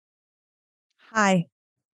Hi,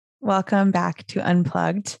 welcome back to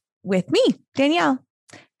Unplugged with me, Danielle.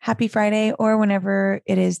 Happy Friday, or whenever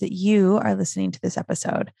it is that you are listening to this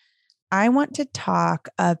episode. I want to talk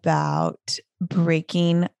about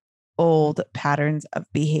breaking old patterns of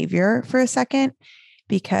behavior for a second,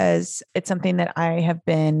 because it's something that I have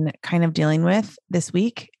been kind of dealing with this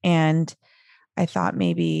week. And I thought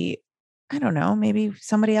maybe, I don't know, maybe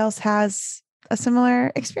somebody else has a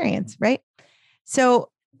similar experience, right? So,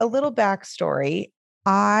 a little backstory.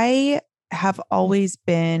 I have always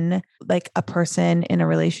been like a person in a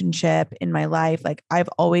relationship in my life. Like, I've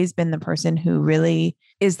always been the person who really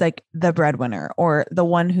is like the breadwinner or the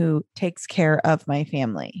one who takes care of my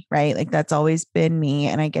family, right? Like, that's always been me.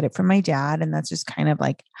 And I get it from my dad. And that's just kind of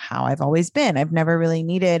like how I've always been. I've never really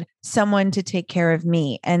needed someone to take care of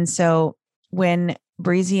me. And so, when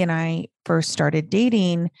Breezy and I first started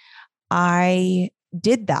dating, I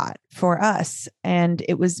did that for us. And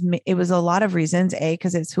it was a lot of reasons. A,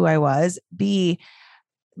 because it's who I was. B,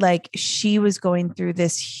 like she was going through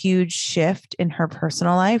this huge shift in her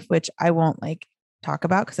personal life, which I won't like talk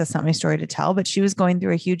about because that's not my story to tell, but she was going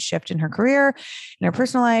through a huge shift in her career, in her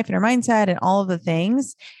personal life, in her mindset, and all of the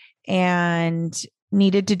things, and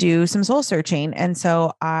needed to do some soul searching. And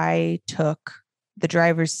so I took the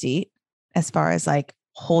driver's seat as far as like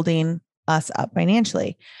holding us up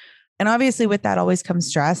financially. And obviously with that always comes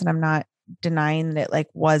stress. And I'm not denying that like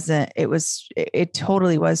wasn't, it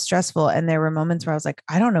totally was stressful. And there were moments where I was like,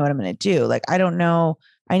 I don't know what I'm going to do. Like, I don't know.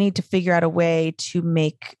 I need to figure out a way to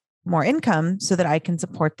make more income so that I can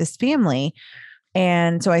support this family.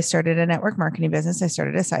 And so I started a network marketing business. I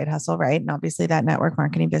started a side hustle, right? And obviously that network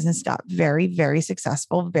marketing business got very, very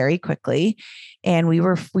successful very quickly. And we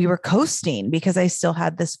were coasting because I still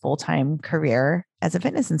had this full-time career as a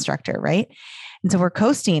fitness instructor, right? And so we're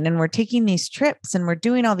coasting and we're taking these trips and we're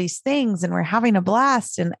doing all these things and we're having a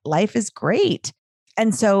blast and life is great.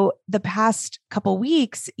 And so the past couple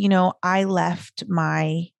weeks, I left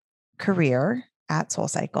my career at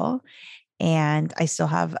SoulCycle, and I still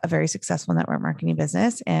have a very successful network marketing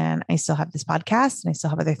business, and I still have this podcast, and I still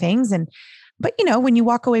have other things. But when you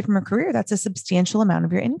walk away from a career, that's a substantial amount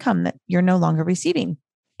of your income that you're no longer receiving.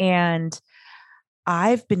 And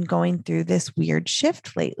I've been going through this weird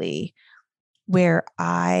shift lately where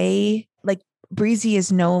I like Breezy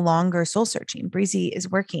is no longer soul searching. Breezy is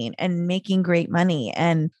working and making great money.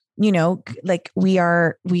 And, like we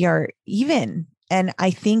are even. And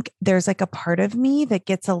I think there's like a part of me that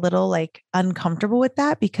gets a little like uncomfortable with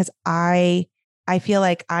that because I feel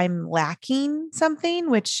like I'm lacking something,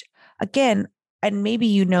 which again, and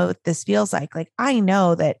maybe what this feels like I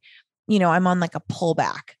know that, I'm on like a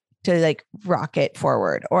pullback to like rocket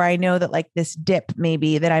forward, or I know that like this dip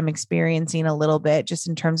maybe that I'm experiencing a little bit just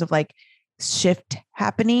in terms of like shift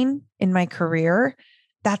happening in my career.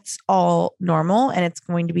 That's all normal and it's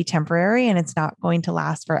going to be temporary and it's not going to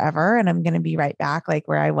last forever. And I'm going to be right back like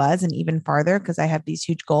where I was and even farther because I have these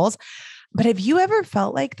huge goals. But have you ever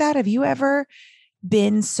felt like that? Have you ever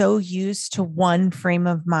been so used to one frame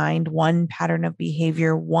of mind, one pattern of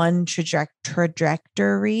behavior, one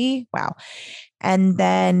trajectory? Wow. And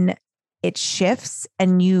then it shifts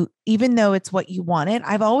and even though it's what you wanted,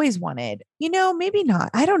 I've always wanted, maybe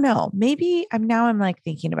not. I don't know. Maybe I'm like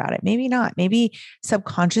thinking about it. Maybe not. Maybe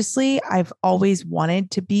subconsciously I've always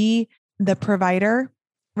wanted to be the provider,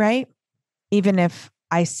 right? Even if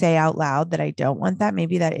I say out loud that I don't want that,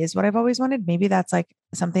 maybe that is what I've always wanted. Maybe that's like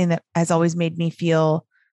something that has always made me feel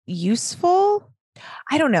useful.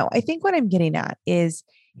 I don't know. I think what I'm getting at is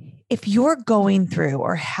if you're going through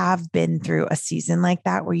or have been through a season like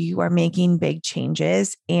that where you are making big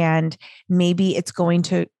changes and maybe it's going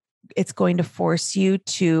to force you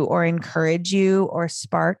to or encourage you or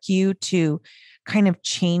spark you to kind of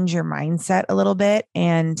change your mindset a little bit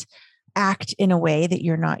and act in a way that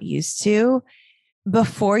you're not used to,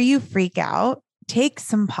 before you freak out, take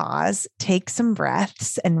some pause, take some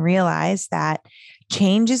breaths, and realize that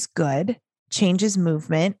change is good. Change is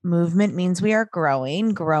movement. Movement means we are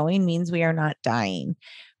growing. Growing means we are not dying.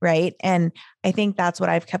 Right. And I think that's what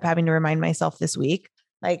I've kept having to remind myself this week.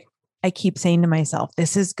 Like, I keep saying to myself,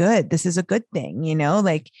 this is good. This is a good thing.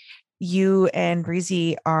 Like you and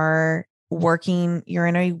Breezy are working, you're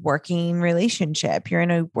in a working relationship, you're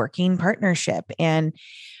in a working partnership. And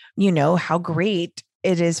how great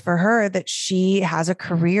it is for her that she has a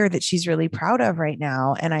career that she's really proud of right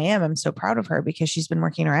now. And I'm so proud of her because she's been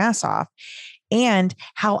working her ass off. And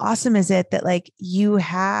how awesome is it that like you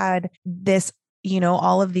had this,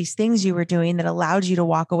 all of these things you were doing that allowed you to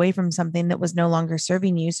walk away from something that was no longer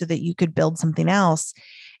serving you so that you could build something else.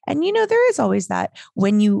 And, there is always that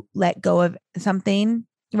when you let go of something,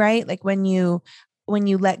 right? Like when you when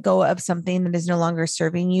you let go of something that is no longer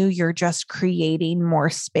serving you, you're just creating more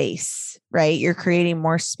space, right? You're creating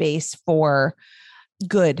more space for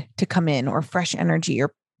good to come in, or fresh energy,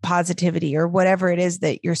 or positivity, or whatever it is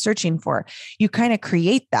that you're searching for. You kind of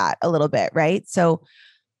create that a little bit, right? So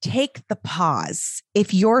take the pause.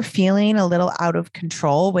 If you're feeling a little out of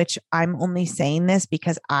control, which I'm only saying this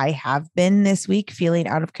because I have been this week feeling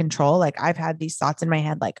out of control. Like I've had these thoughts in my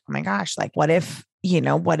head, like, oh my gosh, like what if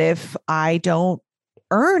I don't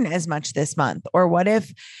earn as much this month? Or what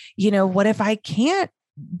if I can't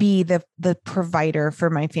be the provider for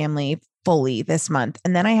my family fully this month?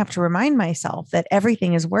 And then I have to remind myself that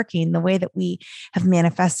everything is working the way that we have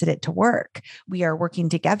manifested it to work. We are working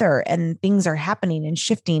together and things are happening and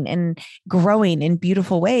shifting and growing in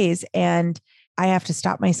beautiful ways. And I have to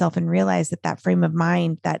stop myself and realize that frame of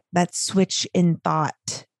mind, that switch in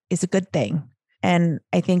thought is a good thing. And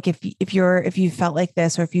I think if you felt like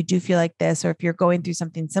this, or if you do feel like this, or if you're going through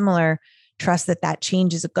something similar, trust that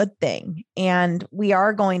change is a good thing. And we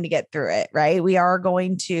are going to get through it, right? We are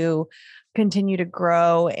going to continue to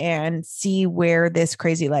grow and see where this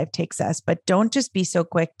crazy life takes us. But don't just be so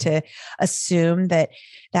quick to assume that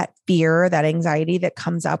fear, that anxiety that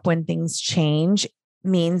comes up when things change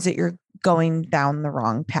means that you're going down the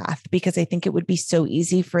wrong path. Because I think it would be so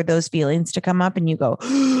easy for those feelings to come up and you go,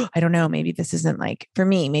 oh, I don't know, maybe this isn't like for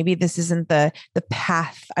me, maybe this isn't the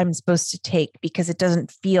path I'm supposed to take because it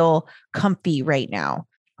doesn't feel comfy right now.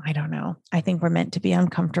 I don't know. I think we're meant to be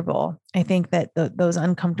uncomfortable. I think that those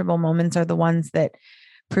uncomfortable moments are the ones that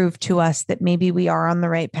prove to us that maybe we are on the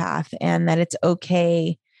right path, and that it's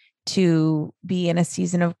okay to be in a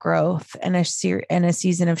season of growth and a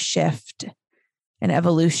season of shift and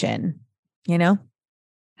evolution. I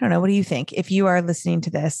don't know. What do you think? If you are listening to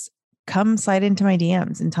this, come slide into my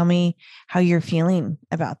DMs and tell me how you're feeling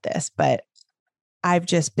about this. But I've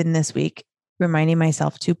just been this week reminding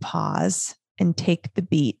myself to pause and take the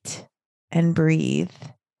beat and breathe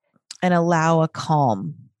and allow a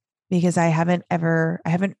calm, because I haven't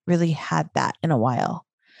really had that in a while.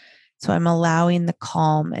 So I'm allowing the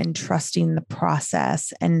calm and trusting the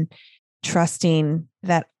process and trusting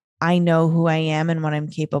that I know who I am and what I'm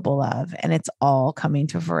capable of. And it's all coming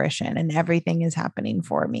to fruition, and everything is happening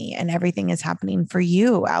for me, and everything is happening for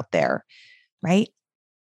you out there. Right?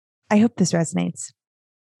 I hope this resonates.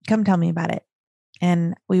 Come tell me about it.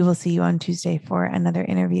 And we will see you on Tuesday for another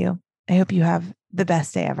interview. I hope you have the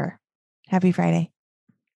best day ever. Happy Friday.